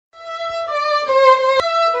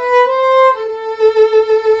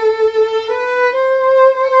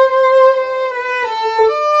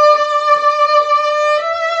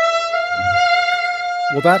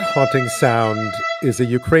Well, that haunting sound is a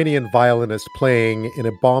Ukrainian violinist playing in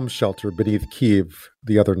a bomb shelter beneath Kyiv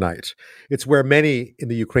the other night. It's where many in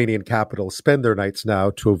the Ukrainian capital spend their nights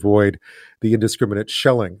now to avoid the indiscriminate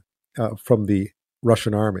shelling from the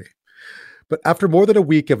Russian army. But after more than a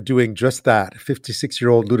week of doing just that,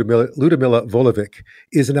 56-year-old Ludmila Volovic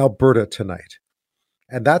is in Alberta tonight.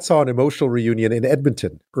 And that saw an emotional reunion in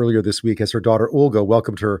Edmonton earlier this week as her daughter Olga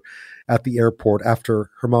welcomed her at the airport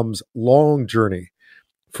after her mom's long journey,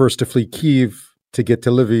 first to flee Kyiv, to get to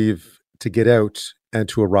Lviv, to get out, and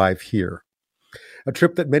to arrive here. A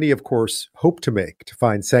trip that many, of course, hope to make to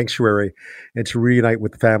find sanctuary and to reunite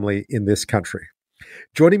with family in this country.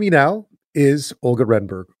 Joining me now is Olga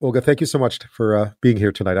Renneberg. Olga, thank you so much for being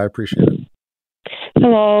here tonight. I appreciate it.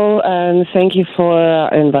 Hello, and thank you for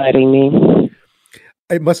inviting me.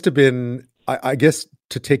 It must have been, I guess,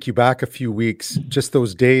 to take you back a few weeks, just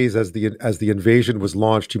those days as the invasion was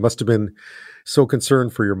launched, you must have been so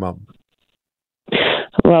concerned for your mom.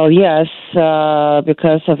 Well, yes,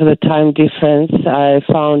 because of the time difference, I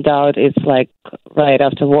found out it's like right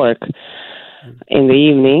after work in the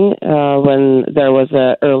evening when there was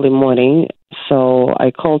an early morning. So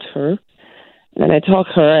I called her and I talked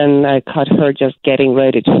to her and I caught her just getting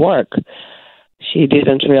ready to work. She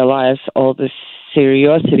didn't realize all the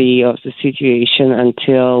seriousity of the situation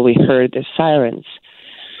until we heard the sirens.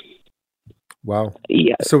 Wow.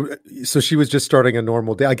 Yeah. So she was just starting a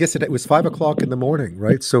normal day. I guess it was 5 o'clock in the morning,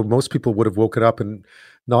 right? So most people would have woken up and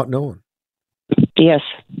not known. Yes.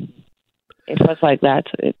 It was like that.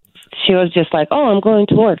 She was just like, "Oh, I'm going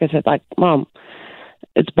to work." I said, like, "Mom,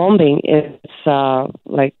 it's bombing. It's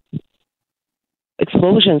like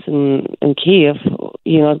explosions in Kyiv.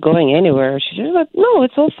 You're not going anywhere." She was like, "No,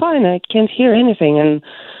 it's all fine. I can't hear anything." And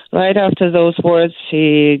right after those words,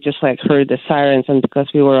 she just like heard the sirens. And because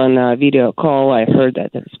we were on a video call, I heard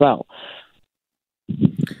that as well.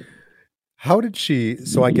 How did she,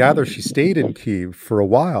 so I gather she stayed in Kyiv for a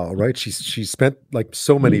while, right? She spent, like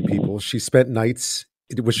so many people, she spent nights.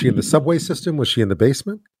 Was she in the subway system? Was she in the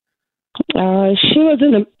basement? She was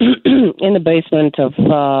in the in the basement of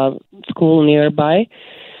school nearby.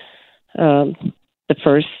 The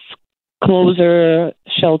first closer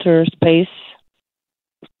shelter space,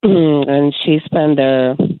 and she spent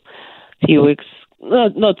there a few weeks,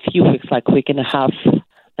 not few weeks, like a week and a half,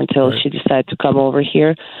 until she decided to come over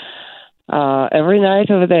here. Every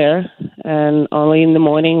night over there, and only in the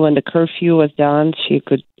morning when the curfew was done, she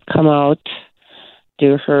could come out,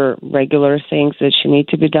 do her regular things that she need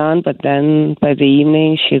to be done, but then by the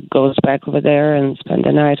evening she goes back over there and spend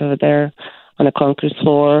the night over there on a concrete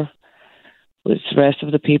floor with the rest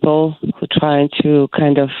of the people who trying to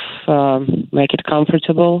kind of make it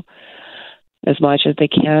comfortable as much as they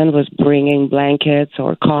can, with bringing blankets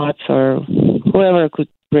or cots or whoever could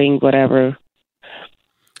bring whatever.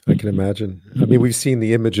 I can imagine. I mean, we've seen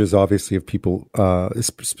the images, obviously, of people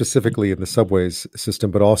specifically in the subways system,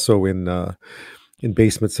 but also in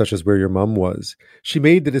basements such as where your mom was. She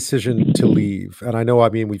made the decision to leave. And I know, I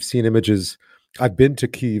mean, we've seen images. I've been to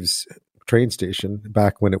Kyiv's train station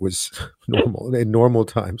back when it was normal, in normal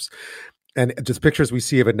times. And just pictures we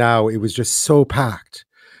see of it now, it was just so packed.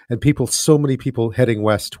 And so many people heading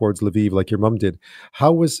west towards Lviv like your mom did.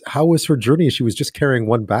 How was her journey? She was just carrying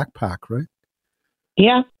one backpack, right?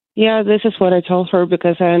 Yeah, this is what I told her,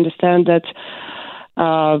 because I understand that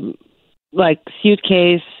like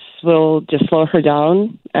suitcase will just slow her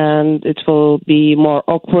down and it will be more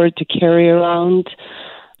awkward to carry around.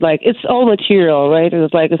 Like, it's all material, right? It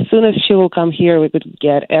was like, as soon as she will come here, we could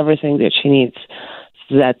get everything that she needs.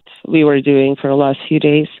 That we were doing for the last few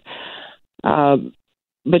days.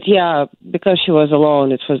 But yeah, because she was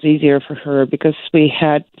alone, it was easier for her, because we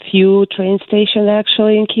had few train stations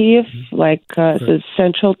actually in Kyiv, like the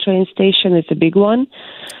central train station is a big one,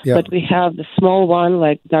 but we have the small one,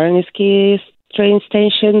 like Darnitsky train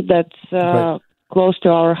station that's close to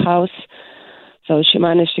our house. So she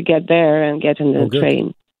managed to get there and get in the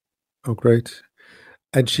train. Oh, great.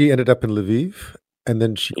 And she ended up in Lviv, and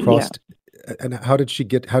then she crossed. Yeah. And how did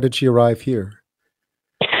she arrive here?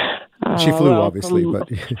 She flew, obviously, but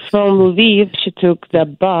from Lviv, she took the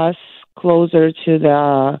bus closer to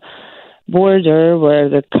the border where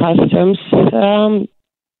the customs.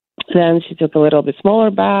 Then she took a little bit smaller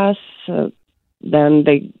bus. Then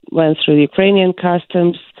they went through the Ukrainian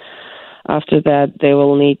customs. After that, they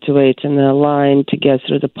will need to wait in a line to get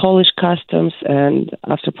through the Polish customs. And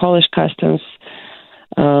after Polish customs,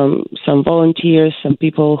 some volunteers, some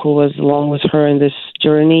people who was along with her in this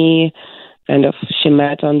journey, kind of she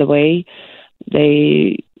met on the way.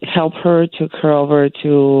 They helped her, took her over to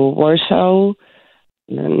Warsaw,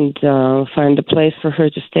 and find a place for her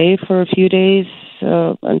to stay for a few days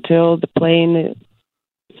until the plane.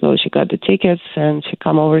 So she got the tickets and she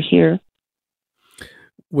come over here.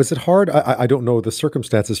 Was it hard? I don't know the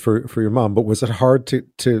circumstances for your mom, but was it hard to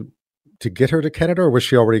get her to Canada, or was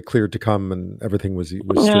she already cleared to come and everything was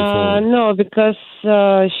straightforward? No, because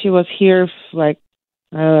she was here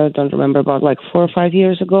I don't remember, about 4 or 5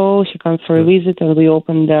 years ago. She came for a visit, and we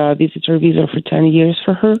opened a visitor visa for 10 years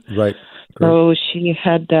for her. Right. Great. So she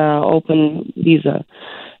had open visa.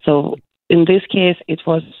 So in this case, it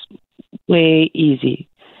was way easy.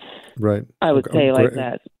 Right. I would say like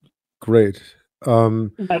that. Great.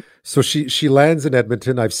 So she lands in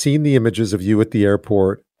Edmonton. I've seen the images of you at the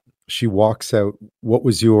airport. She walks out. What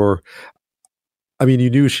was I mean,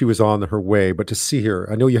 you knew she was on her way, but to see her,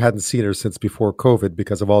 I know you hadn't seen her since before COVID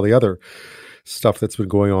because of all the other stuff that's been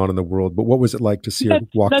going on in the world. But what was it like to see her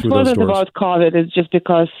walk through those doors? That wasn't about COVID. It's just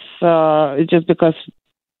because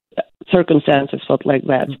circumstances felt like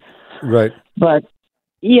that. Right. But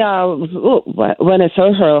yeah, when I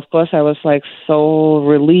saw her, of course, I was so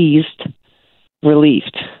relieved.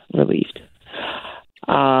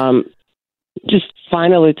 Just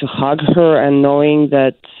finally to hug her and knowing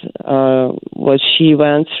that what she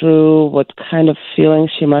went through, what kind of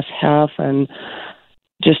feelings she must have, and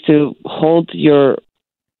just to hold your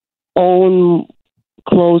own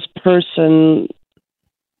close person,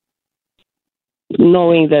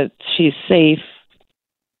 knowing that she's safe.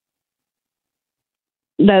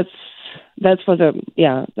 That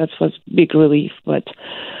was big relief. But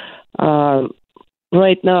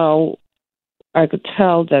right now, I could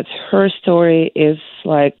tell that her story is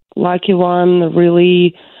lucky one,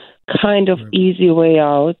 really kind of easy way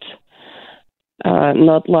out,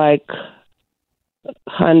 not like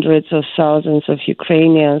hundreds of thousands of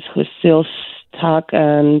Ukrainians who are still stuck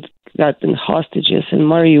and gotten hostages in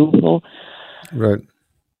Mariupol. Right.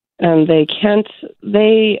 And they're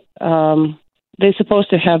supposed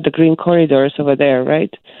to have the green corridors over there,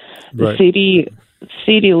 right? The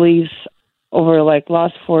city leaves over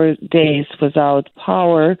last 4 days without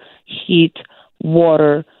power, heat,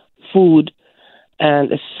 water, food.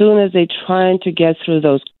 And as soon as they're trying to get through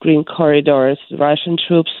those green corridors, Russian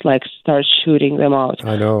troops start shooting them out.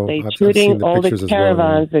 I know. They're shooting all the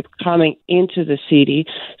caravans that are coming into the city.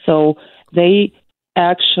 So they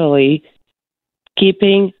actually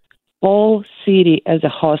keeping all city as a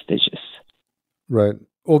hostages. Right.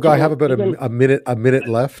 Olga, I have about a minute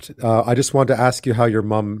left. I just wanted to ask you how your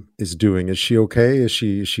mom is doing. Is she okay? Is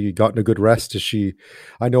she gotten a good rest?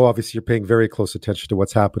 I know obviously you're paying very close attention to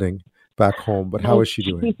what's happening back home, but how is she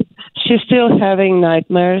doing? She's still having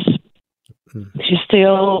nightmares. Mm-hmm. She's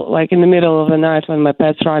still in the middle of the night when my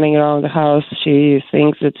pet's running around the house. She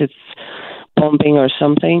thinks that it's bombing or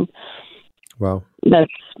something. Wow.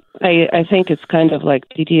 I think it's kind of like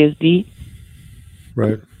PTSD.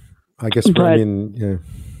 Right. I guess, yeah.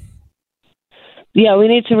 Yeah, we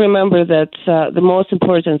need to remember that the most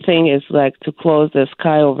important thing is to close the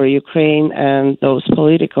sky over Ukraine, and those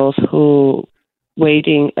politicals who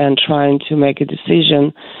waiting and trying to make a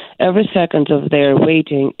decision. Every second of their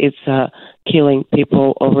waiting, it's killing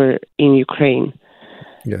people over in Ukraine.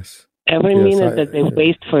 Yes. Every minute that they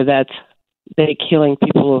waste for that, they're killing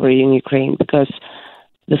people over in Ukraine because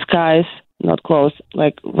the skies not closed.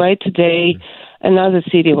 Right today, another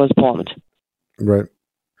city was bombed. Right.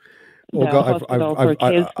 Olga,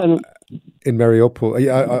 in Mariupol.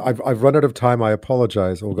 I've run out of time. I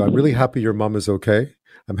apologize, Olga. I'm really happy your mom is okay.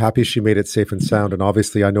 I'm happy she made it safe and sound. And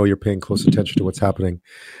obviously, I know you're paying close attention to what's happening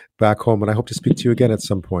back home. And I hope to speak to you again at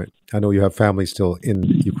some point. I know you have family still in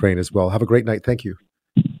Ukraine as well. Have a great night. Thank you.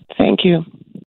 Thank you.